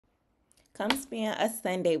Come spend a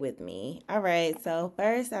Sunday with me. All right, so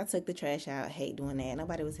first I took the trash out. I hate doing that.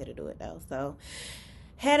 Nobody was here to do it though. So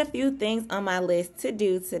had a few things on my list to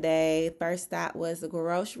do today. First stop was a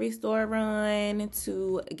grocery store run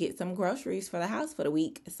to get some groceries for the house for the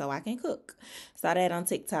week so I can cook. Saw that on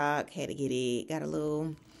TikTok, had to get it. Got a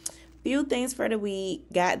little few things for the week.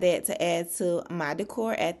 Got that to add to my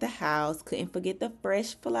decor at the house. Couldn't forget the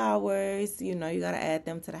fresh flowers. You know, you gotta add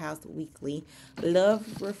them to the house weekly.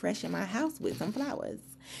 Love refreshing my house with some flowers.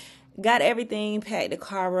 Got everything, packed the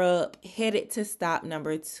car up, headed to stop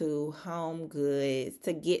number 2, Homegoods,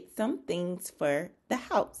 to get some things for the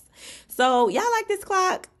house. So, y'all like this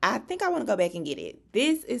clock? I think I want to go back and get it.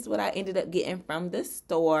 This is what I ended up getting from the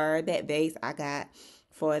store, that vase I got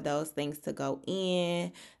for those things to go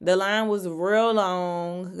in. The line was real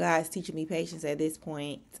long. Guys, teaching me patience at this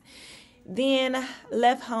point. Then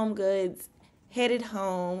left HomeGoods, headed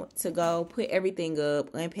home to go put everything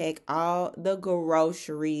up, unpack all the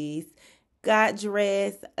groceries, got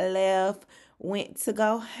dressed, left, went to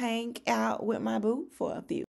go hang out with my boo for a few.